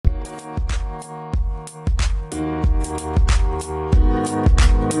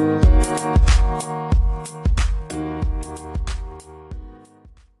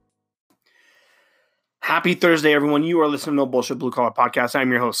Happy Thursday, everyone. You are listening to No Bullshit Blue Collar Podcast.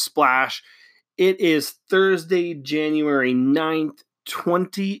 I'm your host, Splash. It is Thursday, January 9th,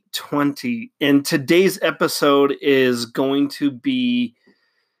 2020. And today's episode is going to be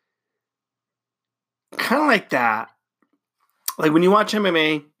kind of like that. Like when you watch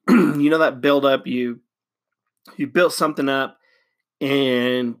MMA, you know that build up, you built something up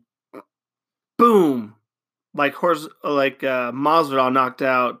and boom, like Masvidal knocked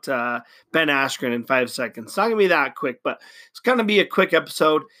out Ben Askren in 5 seconds. It's not going to be that quick, but it's going to be a quick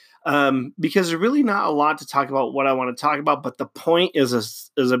episode because there's really not a lot to talk about what I want to talk about, but the point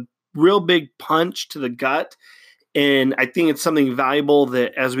is a real big punch to the gut, and I think it's something valuable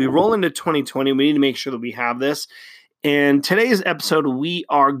that as we roll into 2020, we need to make sure that we have this. And today's episode, we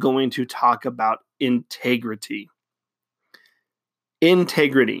are going to talk about integrity.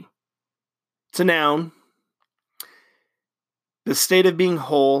 Integrity. It's a noun. The state of being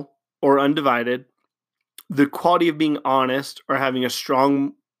whole or undivided, the quality of being honest or having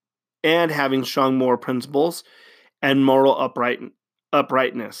strong moral principles, and moral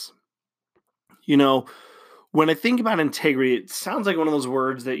uprightness. You know, when I think about integrity, it sounds like one of those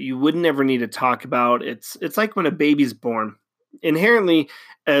words that you would never need to talk about. It's like when a baby's born. Inherently,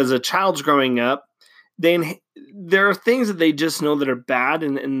 as a child's growing up, there are things that they just know that are bad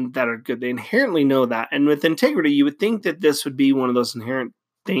and that are good. They inherently know that. And with integrity, you would think that this would be one of those inherent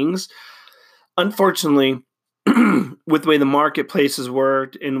things. Unfortunately, with the way the marketplace has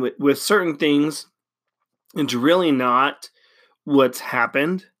worked and with certain things, it's really not what's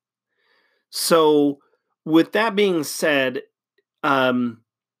happened. So with that being said, integrity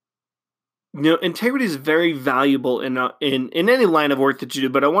is very valuable in any line of work that you do.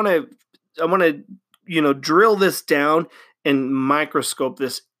 But I want to drill this down and microscope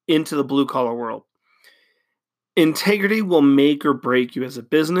this into the blue collar world. Integrity will make or break you as a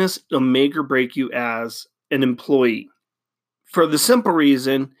business. It'll make or break you as an employee. For the simple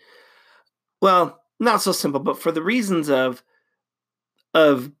reason, well, not so simple, but for the reasons of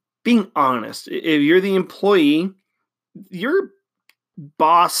being honest. If you're the employee, your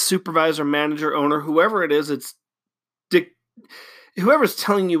boss, supervisor, manager, owner, whoever it is, whoever's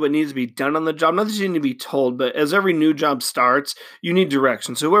telling you what needs to be done on the job, not that you need to be told, but as every new job starts, you need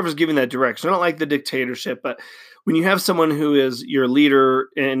direction. So whoever's giving that direction, I don't like the dictatorship, but when you have someone who is your leader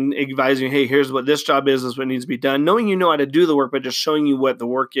and advising you, hey, here's what this job is what needs to be done, knowing you know how to do the work, but just showing you what the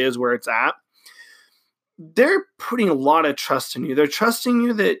work is, where it's at, they're putting a lot of trust in you. They're trusting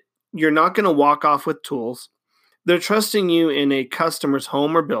you that you're not going to walk off with tools. They're trusting you in a customer's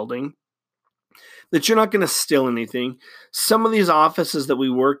home or building, that you're not going to steal anything. Some of these offices that we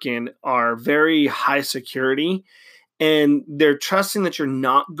work in are very high security, and they're trusting that you're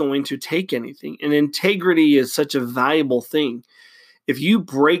not going to take anything. And integrity is such a valuable thing. If you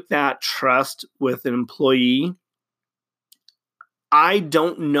break that trust with an employee, I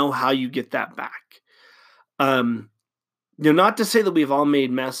don't know how you get that back. Not to say that we've all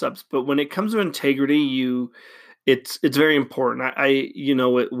made mess ups, but when it comes to integrity, it's very important.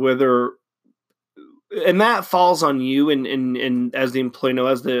 And that falls on you and as the employee,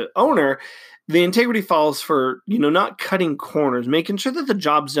 as the owner, the integrity falls for, not cutting corners, making sure that the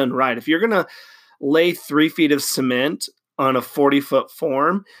job's done right. If you're going to lay 3 feet of cement on a 40-foot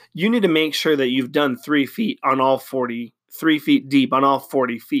form, you need to make sure that you've done 3 feet on all 3 feet deep on all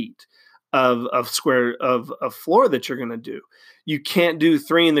 40 feet of floor that you're going to do. You can't do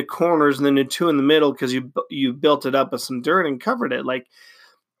 3 in the corners and then 2 in the middle because you built it up with some dirt and covered it. Like,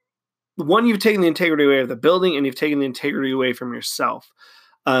 one, you've taken the integrity away of the building, and you've taken the integrity away from yourself.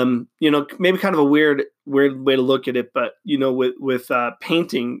 Maybe kind of a weird way to look at it, but with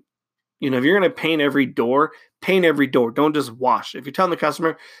painting, if you're going to paint every door. Don't just wash. If you're telling the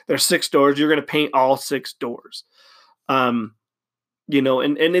customer there's 6 doors, you're going to paint all 6 doors. And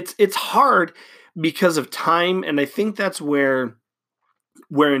it's hard because of time, and I think that's where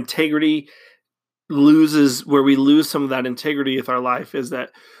integrity loses, where we lose some of that integrity with our life, is that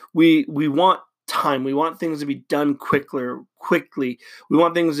we want time. We want things to be done quickly. We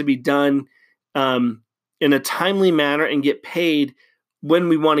want things to be done in a timely manner and get paid when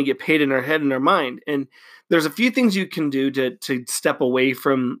we want to get paid in our head and our mind. And there's a few things you can do to step away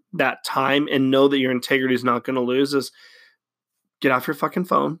from that time and know that your integrity is not going to lose. Is get off your fucking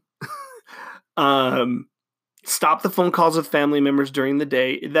phone. Stop the phone calls with family members during the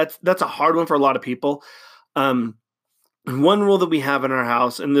day. That's a hard one for a lot of people. One rule that we have in our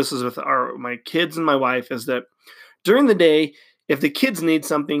house, and this is with my kids and my wife, is that during the day, if the kids need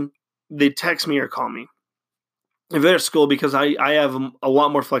something, they text me or call me. If they're at school, because I have a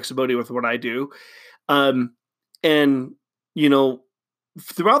lot more flexibility with what I do. And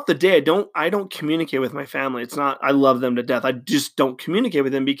throughout the day, I don't communicate with my family. It's not, I love them to death. I just don't communicate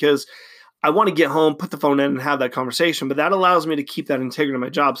with them because I want to get home, put the phone in, and have that conversation. But that allows me to keep that integrity in my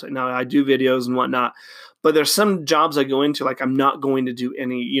job site. Now I do videos and whatnot, but there's some jobs I go into, like I'm not going to do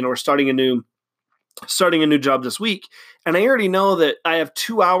any. We're starting a new job this week, and I already know that I have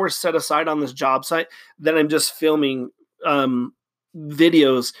 2 hours set aside on this job site that I'm just filming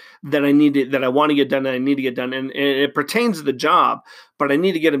videos that I want to get done and I need to get done, and it pertains to the job, but I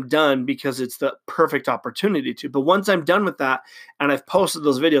need to get them done because it's the perfect opportunity to. But once I'm done with that and I've posted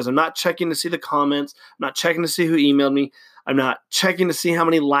those videos, I'm not checking to see the comments, I'm not checking to see who emailed me, I'm not checking to see how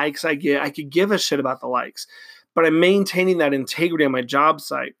many likes I get. I could give a shit about the likes, but I'm maintaining that integrity on my job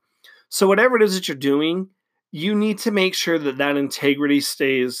site. So whatever it is that you're doing, you need to make sure that that integrity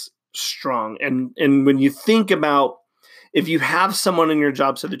stays strong. And when you think about, if you have someone in your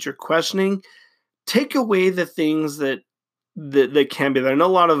job so that you're questioning, take away the things that can be there. I know a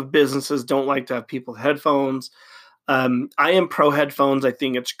lot of businesses don't like to have people with headphones. I am pro headphones. I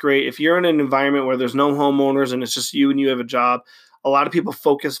think it's great. If you're in an environment where there's no homeowners and it's just you and you have a job, a lot of people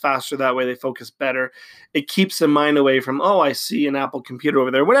focus faster that way. They focus better. It keeps the mind away from, oh, I see an Apple computer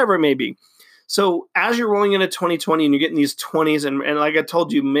over there, whatever it may be. So as you're rolling into 2020 and you're getting these 20s, and like I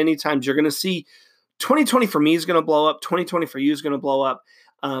told you many times, you're going to see 2020 for me is going to blow up. 2020 for you is going to blow up.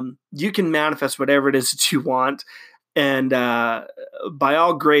 You can manifest whatever it is that you want. And by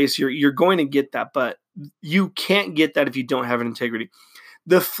all grace, you're going to get that. But you can't get that if you don't have an integrity.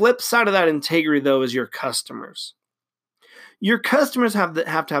 The flip side of that integrity, though, is your customers. Your customers have to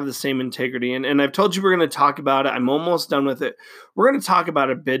have the same integrity. And I've told you we're going to talk about it. I'm almost done with it. We're going to talk about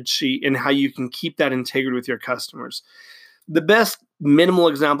a bid sheet and how you can keep that integrity with your customers. The best minimal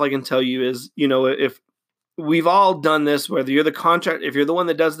example I can tell you is, if we've all done this, whether you're the contract, if you're the one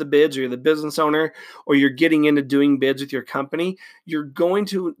that does the bids, or you're the business owner, or you're getting into doing bids with your company, you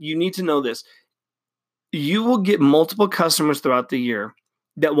need to know this. You will get multiple customers throughout the year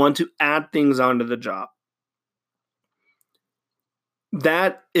that want to add things onto the job.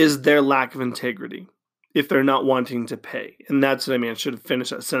 That is their lack of integrity if they're not wanting to pay. And that's what I mean. I should have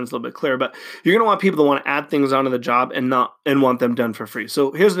finished that sentence a little bit clearer, but you're going to want people to want to add things onto the job and want them done for free.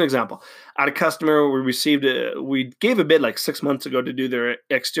 So here's an example. I had a customer, we gave a bid like 6 months ago to do their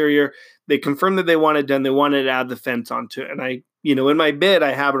exterior. They confirmed that they wanted done. They wanted to add the fence onto it. And I, in my bid,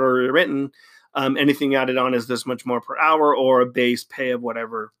 I have it already written. Anything added on is this much more per hour, or a base pay of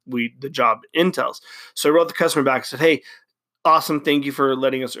whatever the job entails. So I wrote the customer back and said, hey, awesome. Thank you for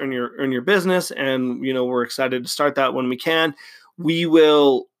letting us earn your business. And, we're excited to start that when we can. We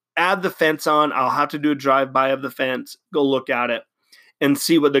will add the fence on. I'll have to do a drive-by of the fence, go look at it and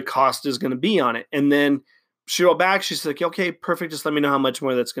see what the cost is going to be on it. And then she wrote back. She's like, okay, perfect. Just let me know how much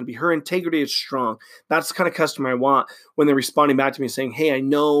more that's going to be. Her integrity is strong. That's the kind of customer I want when they're responding back to me saying, hey, I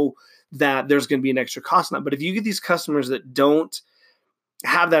know that there's going to be an extra cost on that. But if you get these customers that don't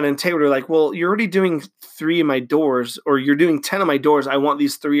have that integrity, like, well, you're already doing 3 of my doors, or you're doing 10 of my doors, I want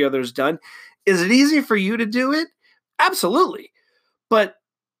these 3 others done. Is it easy for you to do it? Absolutely. But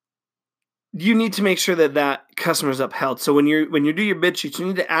you need to make sure that customer is upheld. So when you do your bid sheet, you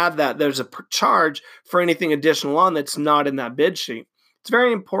need to add that there's a charge for anything additional on that's not in that bid sheet. It's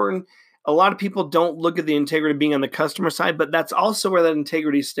very important. A lot of people don't look at the integrity being on the customer side, but that's also where that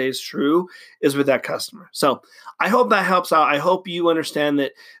integrity stays true, is with that customer. So I hope that helps out. I hope you understand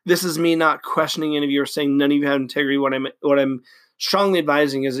that this is me not questioning any of you or saying none of you have integrity. What I'm strongly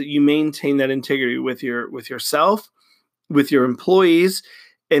advising is that you maintain that integrity with yourself, with your employees,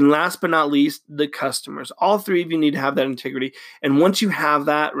 and last but not least, the customers. All 3 of you need to have that integrity. And once you have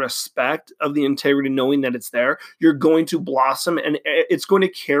that respect of the integrity, knowing that it's there, you're going to blossom, and it's going to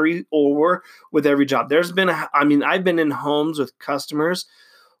carry over with every job. I've been in homes with customers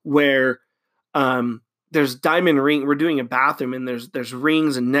where there's diamond ring. We're doing a bathroom, and there's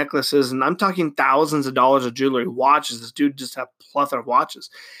rings and necklaces, and I'm talking thousands of dollars of jewelry, watches. This dude just had a plethora of watches.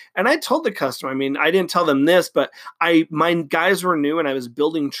 And I told the customer, I didn't tell them this, but my guys were new and I was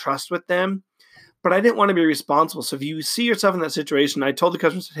building trust with them, but I didn't want to be responsible. So if you see yourself in that situation, I told the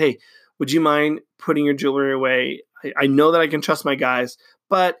customer, said, hey, would you mind putting your jewelry away? I know that I can trust my guys,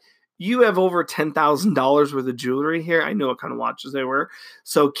 but you have over $10,000 worth of jewelry here. I know what kind of watches they were.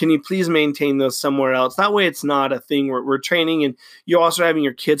 So can you please maintain those somewhere else? That way it's not a thing where we're training and you're also having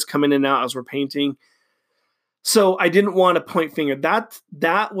your kids come in and out as we're painting. So I didn't want to point finger.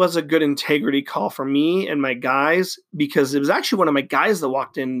 That was a good integrity call for me and my guys, because it was actually one of my guys that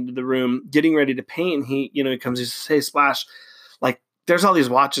walked into the room getting ready to paint. And he comes, he says, hey, Splash, like, there's all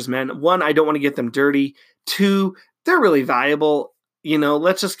these watches, man. 1, I don't want to get them dirty. 2, they're really valuable.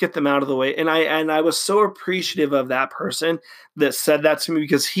 let's just get them out of the way. And I was so appreciative of that person that said that to me,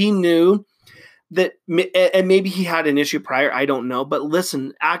 because he knew that, and maybe he had an issue prior, I don't know, but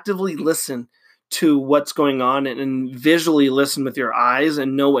actively listen to what's going on, and visually listen with your eyes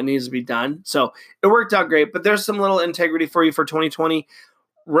and know what needs to be done. So it worked out great, but there's some little integrity for you for 2020.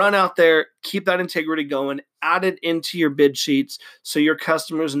 Run out there, keep that integrity going, add it into your bid sheets so your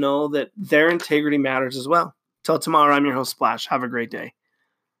customers know that their integrity matters as well. Till tomorrow, I'm your host, Splash. Have a great day.